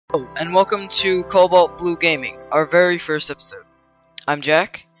Hello, and welcome to Cobalt Blue Gaming, our very first episode. I'm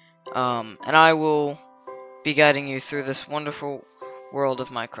Jack, and I will be guiding you through this wonderful world of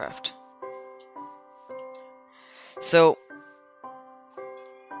Minecraft. So,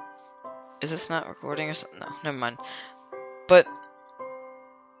 is this not recording or something? No, never mind. But,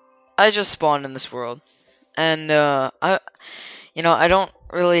 I just spawned in this world, and, I don't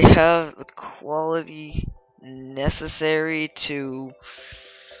really have the quality necessary to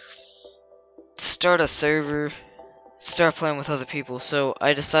start a server, start playing with other people, so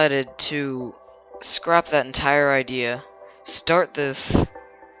I decided to scrap that entire idea, start this,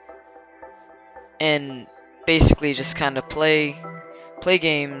 and basically just kind of play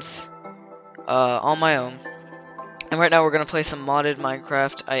games on my own. And right now we're gonna play some modded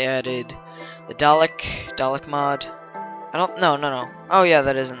Minecraft. I added the Dalek mod. No. Oh yeah,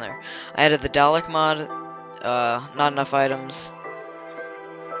 that is in there. I added the Dalek mod. Not enough items.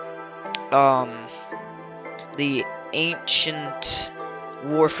 The Ancient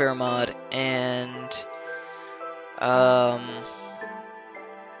Warfare mod, and oh,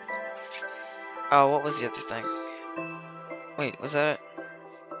 what was the other thing? Wait, was that it?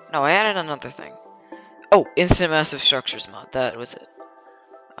 No, I added another thing. Oh, Instant Massive Structures mod. That was it.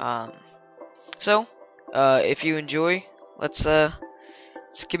 So, if you enjoy, let's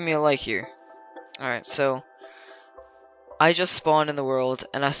give me a like here. Alright, so I just spawned in the world,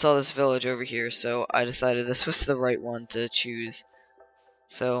 and I saw this village over here, so I decided this was the right one to choose.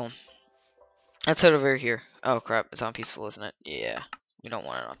 So, let's head over here. Oh crap, it's on peaceful, isn't it? Yeah, we don't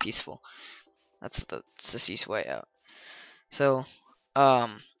want it on peaceful. That's the sissy's way out. So,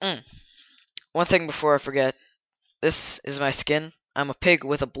 one thing before I forget. This is my skin. I'm a pig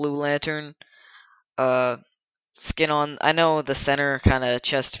with a blue lantern skin on. I know the center kind of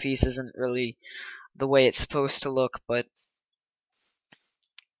chest piece isn't really the way it's supposed to look, but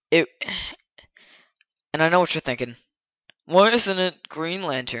and I know what you're thinking. Why isn't it Green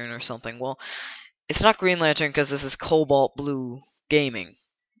Lantern or something? Well, it's not Green Lantern because this is Cobalt Blue Gaming.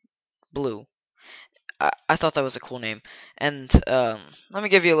 Blue. I thought that was a cool name. And let me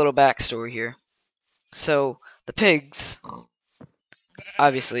give you a little backstory here. So, the pigs,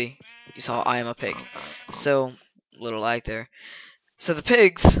 obviously, you saw I am a pig. So, little lag there. So the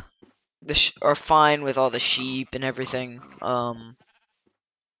pigs are fine with all the sheep and everything.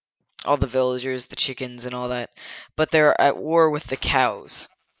 All the villagers, the chickens and all that. But they're at war with the cows.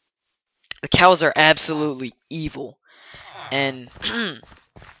 The cows are absolutely evil. And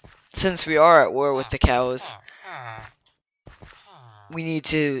since we are at war with the cows, we need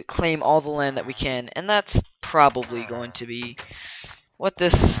to claim all the land that we can, and that's probably going to be what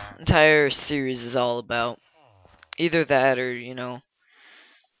this entire series is all about. Either that or,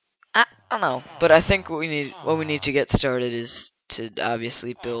 I don't know, but I think what we need to get started is to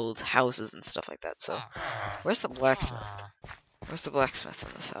obviously build houses and stuff like that. So, where's the blacksmith? Where's the blacksmith in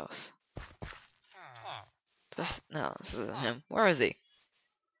this house? No, this isn't him. Where is he?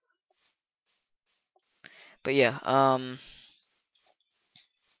 But yeah,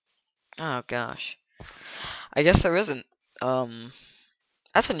 oh gosh. I guess there isn't.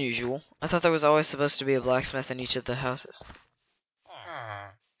 That's unusual. I thought there was always supposed to be a blacksmith in each of the houses.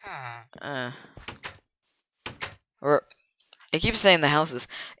 Or, I keep saying the houses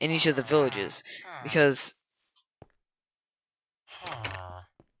in each of the villages, because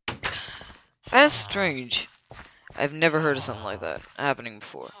that's strange. I've never heard of something like that happening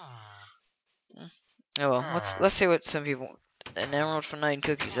before. Oh well, let's see what some people. An emerald for 9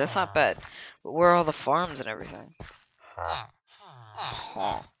 cookies. That's not bad. But where are all the farms and everything?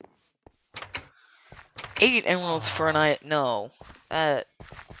 8 emeralds for a night. No, that.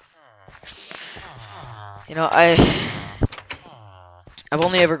 I've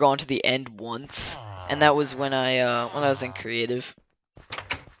only ever gone to the end once, and that was when I was in creative.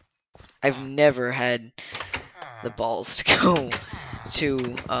 I've never had the balls to go to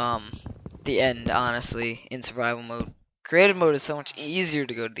the end, honestly, in survival mode. Creative mode is so much easier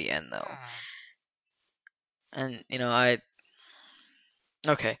to go to the end, though. And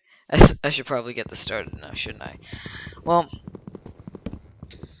okay, I should probably get this started now, shouldn't I? Well,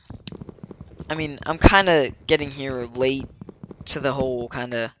 I mean, I'm kind of getting here late to the whole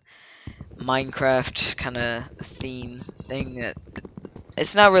kind of Minecraft kind of theme thing. That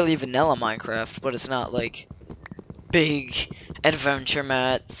it's not really vanilla Minecraft, but it's not like big adventure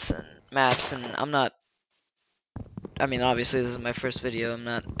maps, and I'm not. I mean, obviously this is my first video. I'm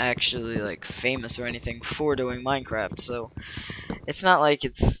not actually like famous or anything for doing Minecraft, so it's not like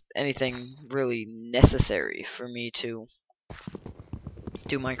it's anything really necessary for me to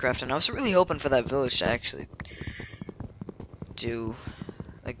do Minecraft. And I was really hoping for that village to actually do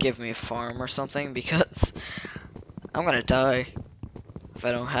like give me a farm or something, because I'm gonna die if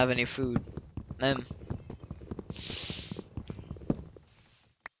I don't have any food.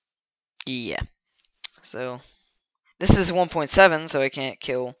 Yeah. So this is 1.7, so I can't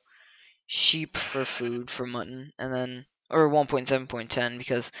kill sheep for food for mutton, and then or 1.7.10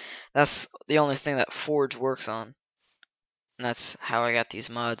 because that's the only thing that Forge works on, and that's how I got these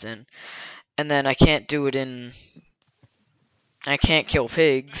mods in. And then I can't do it in. I can't kill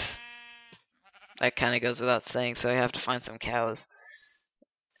pigs. That kind of goes without saying, so I have to find some cows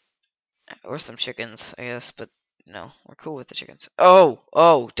or some chickens, I guess. But no, we're cool with the chickens. Oh,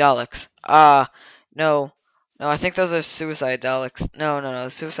 Daleks. No. No, I think those are suicide Daleks. No. The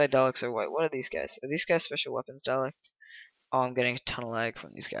suicide Daleks are white. What are these guys? Are these guys special weapons Daleks? Oh, I'm getting a ton of lag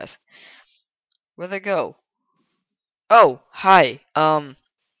from these guys. Where'd they go? Oh, hi.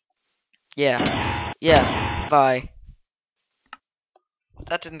 Yeah, bye.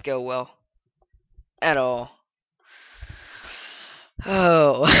 That didn't go well. At all.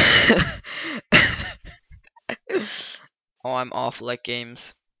 Oh. Oh, I'm awful at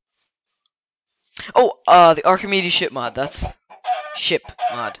games. Oh, the Archimedes ship mod. That's ship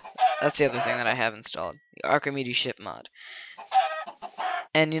mod. That's the other thing that I have installed. The Archimedes ship mod.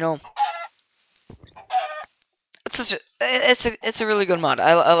 And you know, it's a really good mod.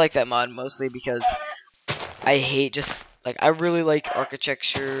 I like that mod mostly because I hate just like I really like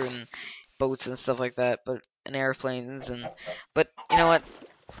architecture and boats and stuff like that, and airplanes but you know what?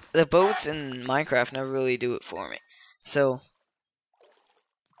 The boats in Minecraft never really do it for me. So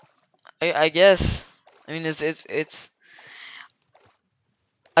I guess I mean it's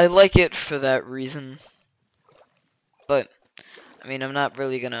I like it for that reason, but I mean I'm not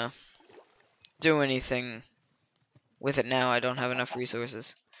really gonna do anything with it now. I don't have enough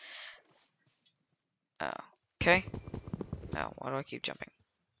resources. Okay. Now why do I keep jumping?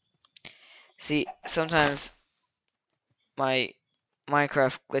 See, sometimes my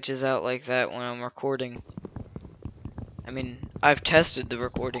Minecraft glitches out like that when I'm recording. I mean, I've tested the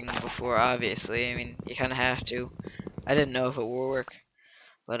recording before, obviously. I mean, you kind of have to. I didn't know if it will work,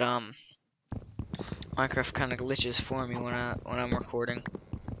 but Minecraft kind of glitches for me when I'm recording.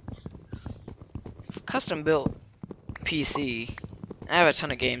 Custom built PC. I have a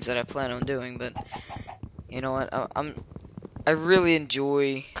ton of games that I plan on doing, but you know what? I really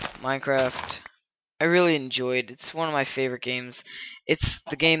enjoy Minecraft. I really enjoyed. It's one of my favorite games. It's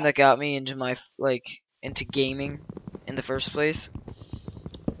the game that got me into into gaming in the first place.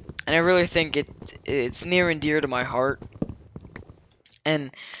 And I really think it's near and dear to my heart.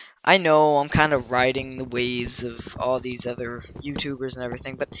 And I know I'm kind of riding the waves of all these other YouTubers and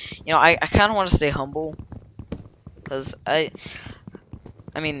everything, but you know, I kind of want to stay humble because I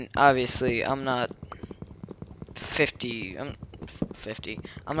mean, obviously, I'm not 50. I'm 50.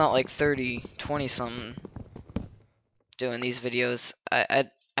 I'm not like 30, 20 something doing these videos. I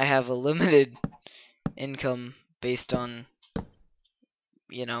have a limited income based on,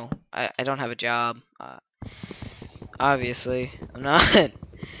 you know, I don't have a job. Obviously, I'm not.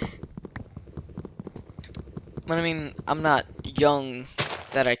 But I mean, I'm not young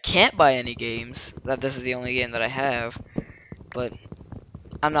that I can't buy any games. That this is the only game that I have. But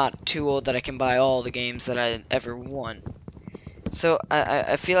I'm not too old that I can buy all the games that I ever want. So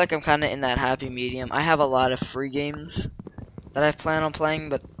I feel like I'm kind of in that happy medium. I have a lot of free games that I plan on playing,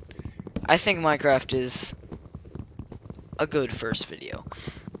 but I think Minecraft is a good first video.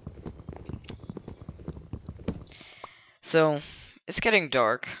 So it's getting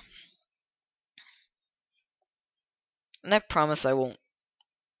dark. And I promise I won't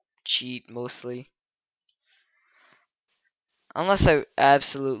cheat mostly. Unless I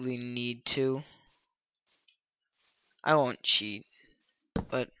absolutely need to. I won't cheat.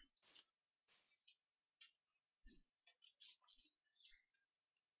 But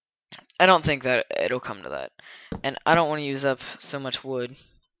I don't think that it'll come to that. And I don't want to use up so much wood.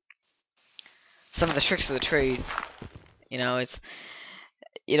 Some of the tricks of the trade, you know, it's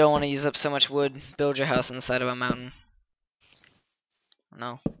you don't want to use up so much wood. Build your house on the side of a mountain.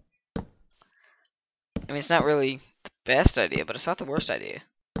 No. I mean, it's not really the best idea, but it's not the worst idea.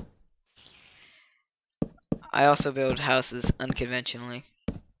 I also build houses unconventionally.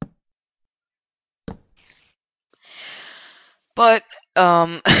 But,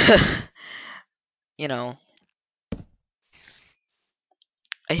 you know,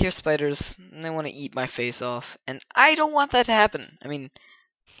 I hear spiders, and they want to eat my face off, and I don't want that to happen. I mean,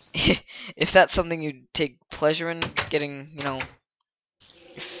 if that's something you take pleasure in, getting, you know,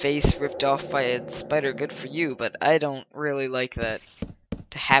 your face ripped off by a spider, good for you, but I don't really like that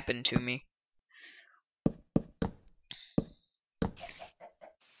to happen to me.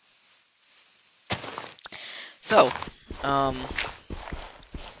 So, I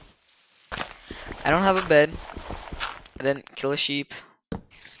don't have a bed. I didn't kill a sheep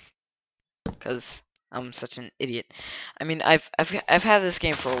because I'm such an idiot. I mean, I've had this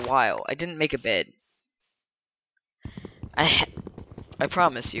game for a while. I didn't make a bed. I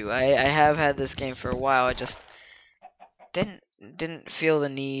promise you, I have had this game for a while. I just didn't feel the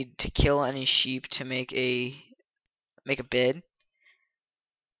need to kill any sheep to make a bed.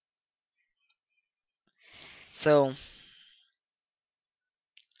 So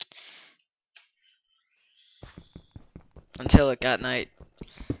until it got night.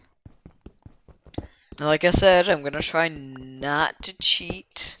 And like I said, I'm gonna try not to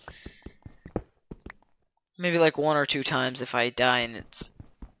cheat. Maybe like 1 or 2 times if I die and it's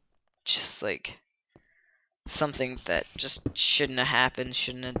just like something that just shouldn't have happened,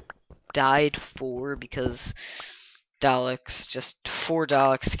 shouldn't have died for, because Daleks, just 4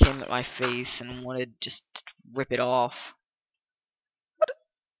 Daleks came at my face and wanted just to rip it off.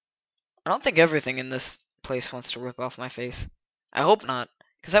 I don't think everything in this place wants to rip off my face. I hope not,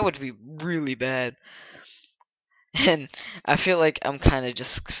 because that would be really bad. And I feel like I'm kind of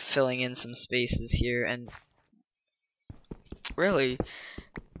just filling in some spaces here, and really,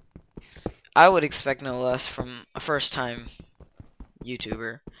 I would expect no less from a first-time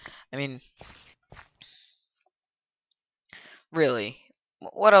YouTuber. I mean, really,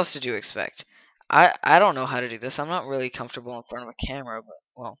 what else did you expect? I don't know how to do this. I'm not really comfortable in front of a camera, but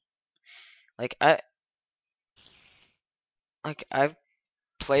well, like I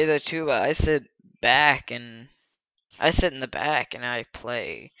play the tuba. I sit in the back and I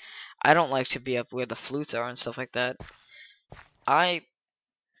play. I don't like to be up where the flutes are and stuff like that. I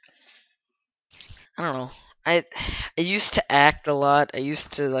don't know. I used to act a lot. I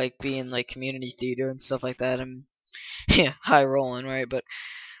used to like be in like community theater and stuff like that. I'm yeah, high rolling, right? But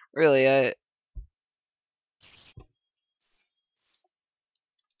really,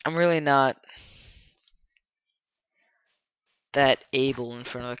 I'm really not that able in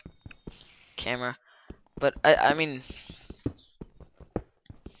front of a camera. But I mean,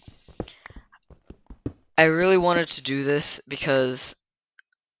 I really wanted to do this because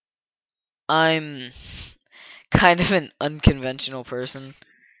I'm kind of an unconventional person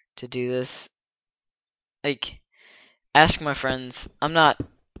to do this. Like, ask my friends. I'm not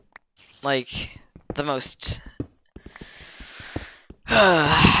like the most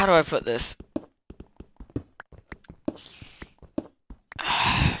how do I put this?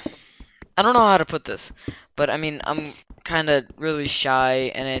 I don't know how to put this, but I mean, I'm kind of really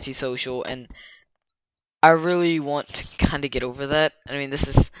shy and antisocial, and I really want to kind of get over that. I mean,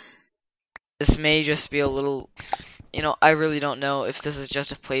 this may just be a little, I really don't know if this is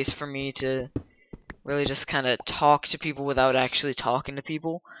just a place for me to really just kind of talk to people without actually talking to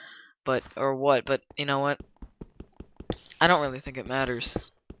people, or what, but you know what? I don't really think it matters,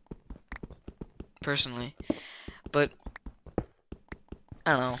 personally, but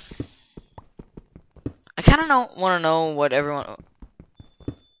I don't know. I kind of want to know what everyone.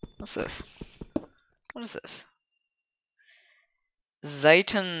 What's this? What is this?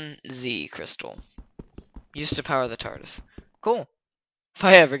 Zeiton Z crystal. Used to power the TARDIS. Cool. If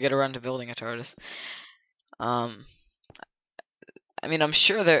I ever get around to building a TARDIS. I mean, I'm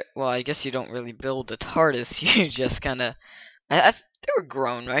sure there. Well, I guess you don't really build a TARDIS. You just kind of. They were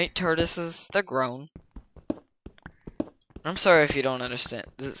grown, right? TARDISes, they're grown. I'm sorry if you don't understand.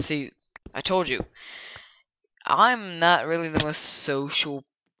 See, I told you. I'm not really the most social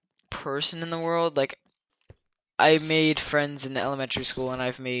person in the world. Like, I made friends in elementary school, and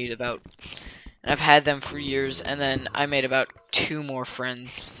I've had them for years, and then I made about 2 more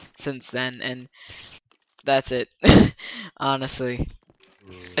friends since then, and that's it. Honestly.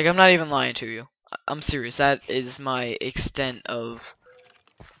 Like, I'm not even lying to you. I'm serious. That is my extent of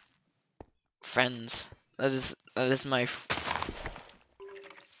friends. That is my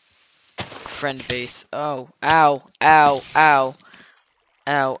friend base. Oh, ow, ow, ow.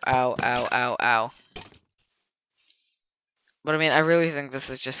 Ow, ow, ow, ow, ow. But I mean, I really think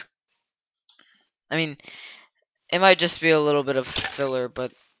this is just. I mean, it might just be a little bit of filler,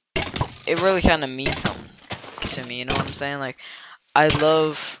 but it really kind of means something to me. You know what I'm saying? Like, I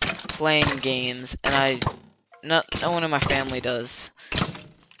love playing games, and no one in my family does.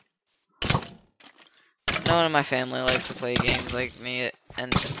 No one in my family likes to play games like me,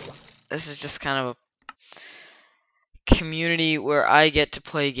 and this is just kind of a community where I get to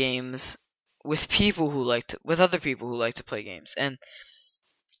play games with other people who like to play games, and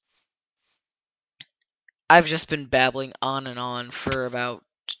I've just been babbling on and on for about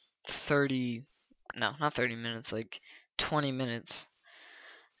 30, no, not 30 minutes, like 20 minutes.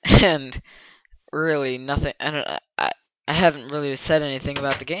 And really nothing. I haven't really said anything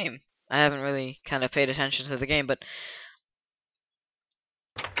about the game. I haven't really kind of paid attention to the game, but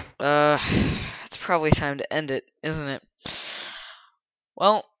it's probably time to end it, isn't it?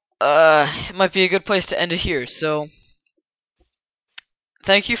 Well, it might be a good place to end it here. So,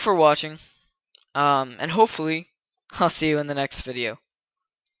 thank you for watching. And hopefully, I'll see you in the next video.